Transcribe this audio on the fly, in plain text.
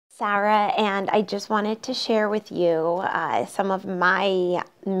Sarah, and I just wanted to share with you some of my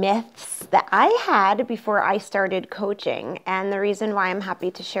myths that I had before I started coaching. And the reason why I'm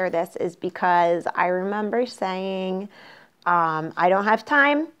happy to share this is because I remember saying, I don't have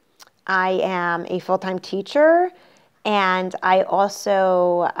time. I am a full-time teacher, and I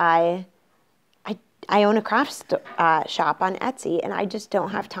also I own a craft shop on Etsy, and I just don't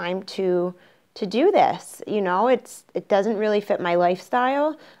have time to do this. You know, it doesn't really fit my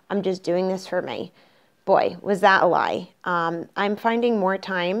lifestyle. I'm just doing this for me. Boy, was that a lie. I'm finding more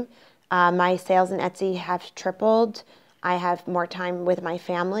time. My sales in Etsy have tripled. I have more time with my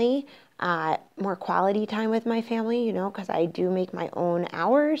family, more quality time with my family, you know, because I do make my own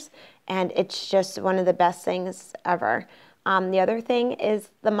hours, and it's just one of the best things ever. The other thing is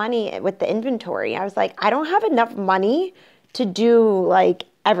the money with the inventory. I was like, I don't have enough money to do like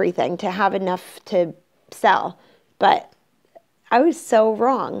everything, to have enough to sell. But I was so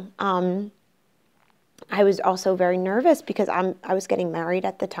wrong. I was also very nervous because I was getting married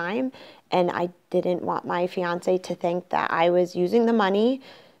at the time, and I didn't want my fiance to think that I was using the money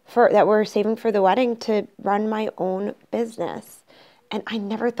that we're saving for the wedding to run my own business. And I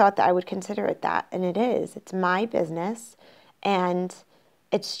never thought that I would consider it that, and it is. It's my business, and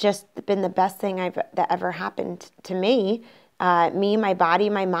it's just been the best thing that ever happened to me. Me, my body,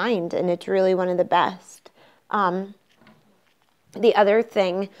 my mind, and it's really one of the best. The other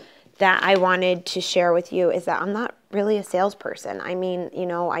thing that I wanted to share with you is that I'm not really a salesperson. I mean, you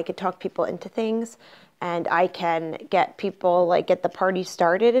know, I could talk people into things, and I can get people, like, get the party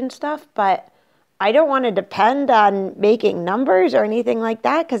started and stuff, but I don't want to depend on making numbers or anything like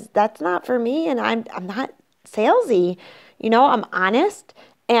that, because that's not for me, and I'm not salesy. You know, I'm honest,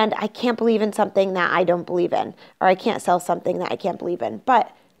 and I can't believe in something that I don't believe in, or I can't sell something that I can't believe in.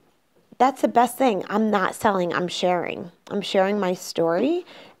 But that's the best thing. I'm not selling, I'm sharing. I'm sharing my story.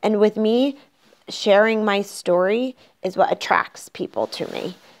 And with me, sharing my story is what attracts people to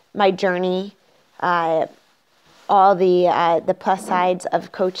me. My journey, all the plus sides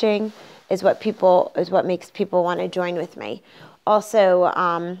of coaching is what makes people want to join with me.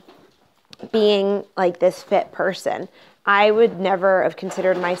 Also, being like this fit person. I would never have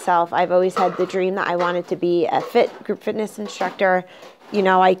considered myself. I've always had the dream that I wanted to be a group fitness instructor. You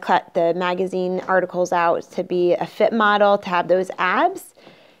know, I cut the magazine articles out to be a fit model, to have those abs.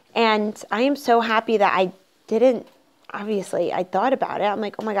 And I am so happy that I didn't, obviously, I thought about it. I'm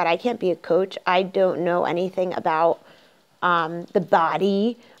like, oh my God, I can't be a coach. I don't know anything about the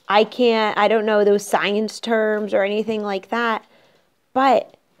body. I don't know those science terms or anything like that.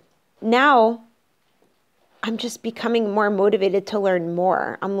 But now I'm just becoming more motivated to learn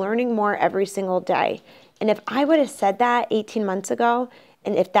more. I'm learning more every single day. And if I would have said that 18 months ago,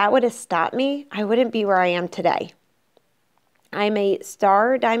 and if that would have stopped me, I wouldn't be where I am today. I'm a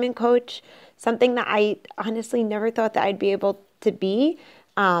star diamond coach, something that I honestly never thought that I'd be able to be.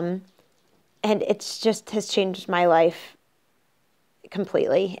 And it's just has changed my life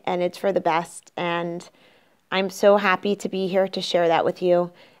completely, and it's for the best. And I'm so happy to be here to share that with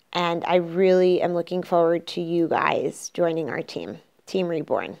you. And I really am looking forward to you guys joining our team, Team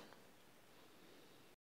Reborn.